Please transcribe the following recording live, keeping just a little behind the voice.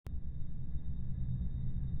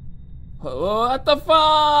What the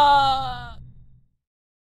fuck?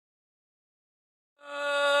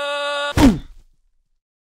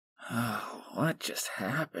 Oh, what just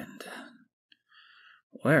happened?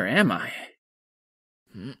 Where am I?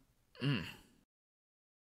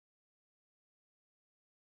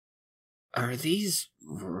 Are these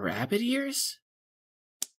rabbit ears?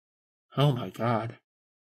 Oh my god.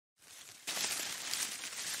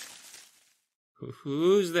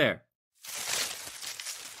 Who's there?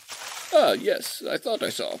 Ah, yes, I thought I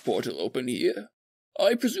saw a portal open here.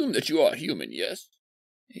 I presume that you are human, yes?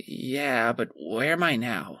 Yeah, but where am I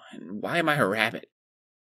now, and why am I a rabbit?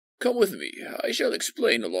 Come with me, I shall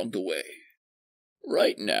explain along the way.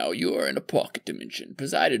 Right now, you are in a pocket dimension,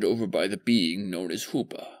 presided over by the being known as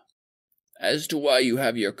Hoopa. As to why you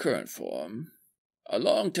have your current form, a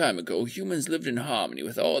long time ago, humans lived in harmony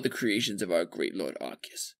with all the creations of our great Lord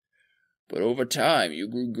Arceus. But over time, you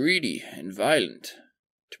grew greedy and violent.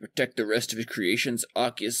 To protect the rest of his creations,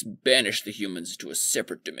 Arceus banished the humans to a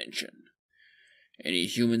separate dimension. Any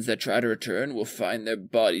humans that try to return will find their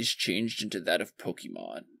bodies changed into that of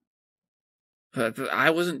Pokemon. But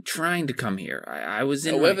I wasn't trying to come here. I was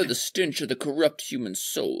in. However, the stench of the corrupt human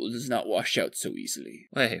soul does not wash out so easily.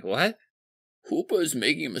 Wait, what? Hoopa is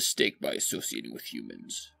making a mistake by associating with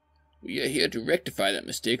humans. We are here to rectify that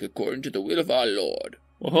mistake according to the will of our Lord.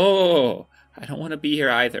 Whoa! I don't want to be here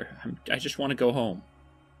either. I just want to go home.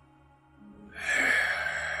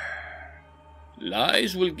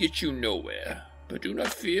 Lies will get you nowhere, but do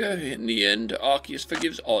not fear. In the end, Arceus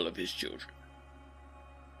forgives all of his children.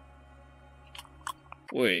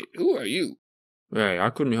 Wait, who are you? Hey,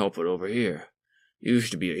 I couldn't help it over here. You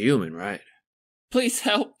used to be a human, right? Please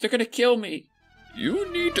help! They're gonna kill me!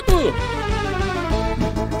 You need to...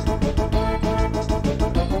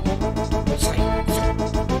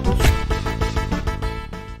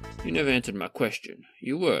 You never answered my question.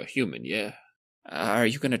 You were a human, yeah? Are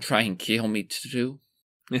you gonna try and kill me too?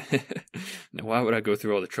 Now why would I go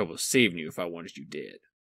through all the trouble saving you if I wanted you dead?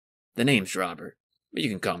 The name's Robert, but you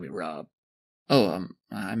can call me Rob. Oh,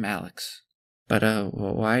 I'm Alex. But,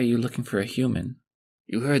 why are you looking for a human?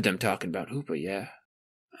 You heard them talking about Hoopa, yeah?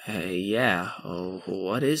 Yeah. Oh,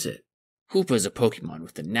 what is it? Hoopa is a Pokemon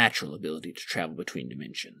with the natural ability to travel between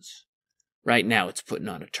dimensions. Right now, it's putting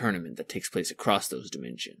on a tournament that takes place across those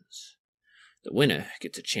dimensions. The winner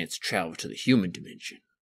gets a chance to travel to the human dimension.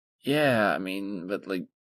 Yeah, but,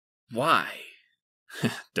 why?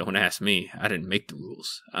 Don't ask me. I didn't make the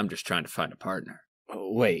rules. I'm just trying to find a partner.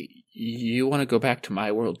 Oh, wait, you want to go back to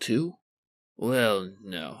my world too? Well,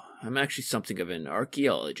 no. I'm actually something of an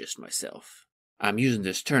archaeologist myself. I'm using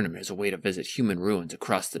this tournament as a way to visit human ruins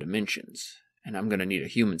across the dimensions, and I'm gonna need a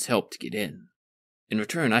human's help to get in. In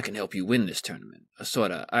return, I can help you win this tournament, a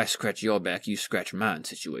sorta I scratch your back, you scratch mine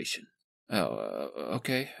situation. Oh,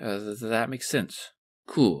 okay, that makes sense.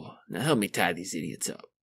 Cool, now help me tie these idiots up.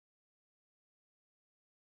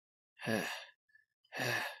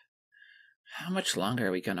 How much longer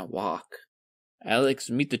are we gonna walk? Alex,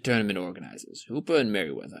 meet the tournament organizers, Hoopa and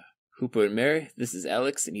Merryweather. Hoopa and Mary, this is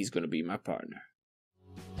Alex, and he's gonna be my partner.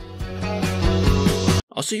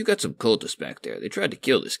 Also, you got some cultists back there. They tried to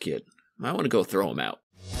kill this kid. Might want to go throw him out.